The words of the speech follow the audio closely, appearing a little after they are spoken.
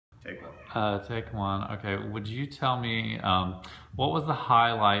Take one. Okay, would you tell me what was the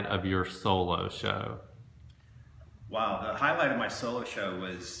highlight of your solo show? Wow, the highlight of my solo show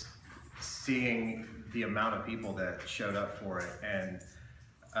was seeing the amount of people that showed up for it and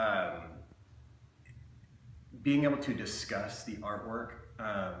um, being able to discuss the artwork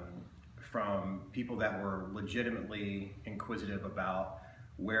from people that were legitimately inquisitive about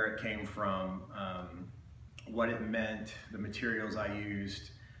where it came from, what it meant, the materials I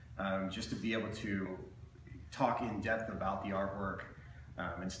used, just to be able to talk in depth about the artwork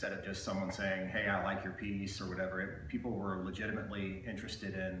instead of just someone saying, hey, I like your piece or whatever. People were legitimately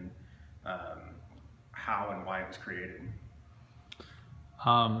interested in how and why it was created.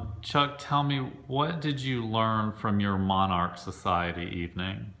 Chuck, tell me, what did you learn from your Monarch Society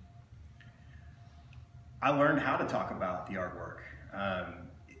evening? I learned how to talk about the artwork.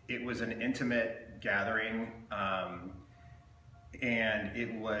 It was an intimate gathering, and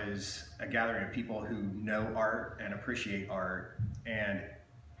it was a gathering of people who know art and appreciate art, and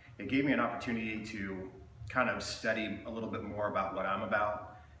it gave me an opportunity to kind of study a little bit more about what I'm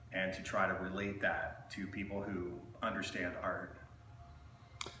about and to try to relate that to people who understand art.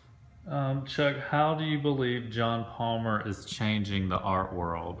 Chuck, how do you believe John Palmer is changing the art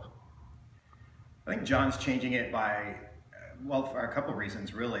world? I think John's changing it by, well, for a couple of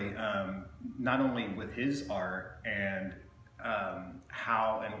reasons, really. Not only with his art and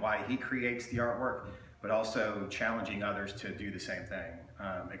how and why he creates the artwork, but also challenging others to do the same thing.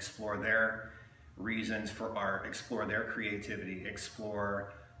 Explore their reasons for art, explore their creativity,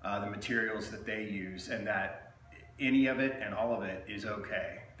 explore the materials that they use, and that any of it and all of it is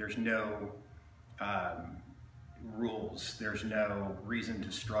okay. There's no rules, there's no reason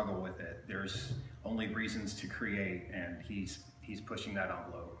to struggle with it. There's only reasons to create, and he's pushing that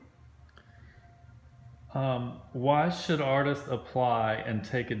envelope. Why should artists apply and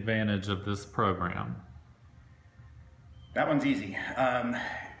take advantage of this program? That one's easy.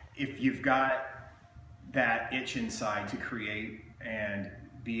 If you've got that itch inside to create and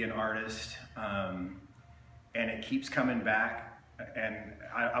be an artist, and it keeps coming back, and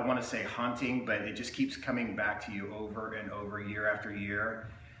I want to say haunting, but it just keeps coming back to you over and over, year after year,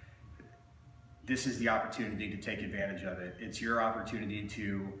 this is the opportunity to take advantage of it. It's your opportunity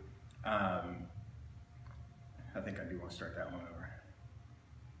to, I think I do want to start that one over.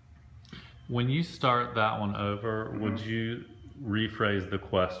 When you start that one over, would you rephrase the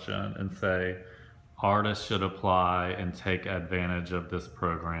question and say, artists should apply and take advantage of this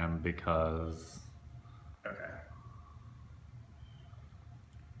program because... Okay.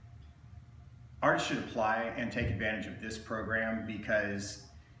 Artists should apply and take advantage of this program because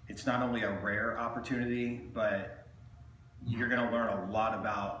it's not only a rare opportunity, but you're going to learn a lot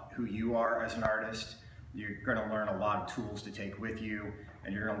about who you are as an artist. You're going to learn a lot of tools to take with you,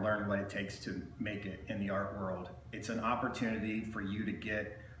 and you're going to learn what it takes to make it in the art world. It's an opportunity for you to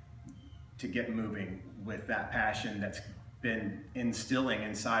get moving with that passion that's been instilling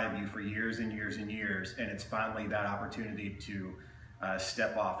inside of you for years and years and years, and it's finally that opportunity to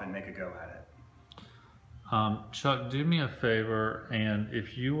step off and make a go at it. Chuck, do me a favor, and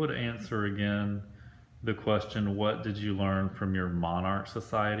if you would answer again the question, what did you learn from your Monarch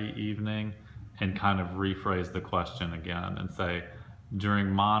Society evening, and kind of rephrase the question again and say,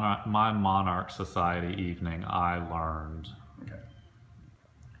 during my Monarch Society evening, I learned. Okay.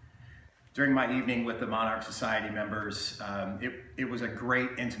 During my evening with the Monarch Society members, it was a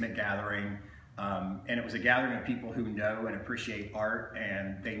great intimate gathering, and it was a gathering of people who know and appreciate art,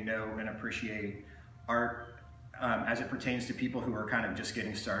 and they know and appreciate art as it pertains to people who are kind of just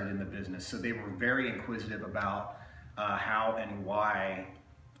getting started in the business. So they were very inquisitive about how and why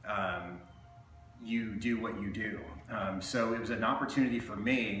you do what you do. So it was an opportunity for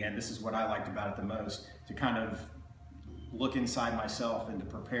me, and this is what I liked about it the most, to kind of look inside myself and to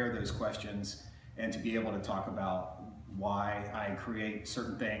prepare those questions and to be able to talk about why I create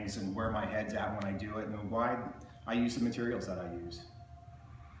certain things and where my head's at when I do it and why I use the materials that I use.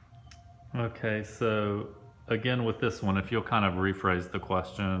 Okay, so again with this one, if you'll kind of rephrase the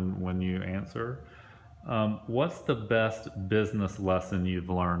question when you answer, what's the best business lesson you've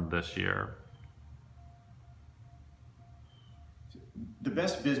learned this year? The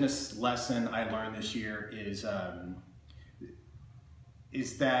best business lesson I learned this year is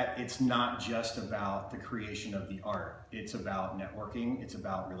that it's not just about the creation of the art. It's about networking, it's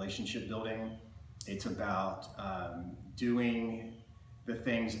about relationship building, it's about doing the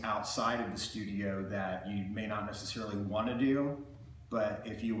things outside of the studio that you may not necessarily want to do, but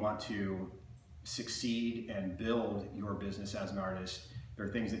if you want to succeed and build your business as an artist, there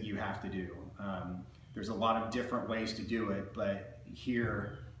are things that you have to do. There's a lot of different ways to do it, but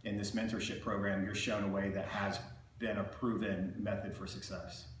here in this mentorship program, you're shown a way that has been a proven method for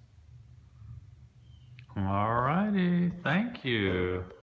success. All righty, thank you.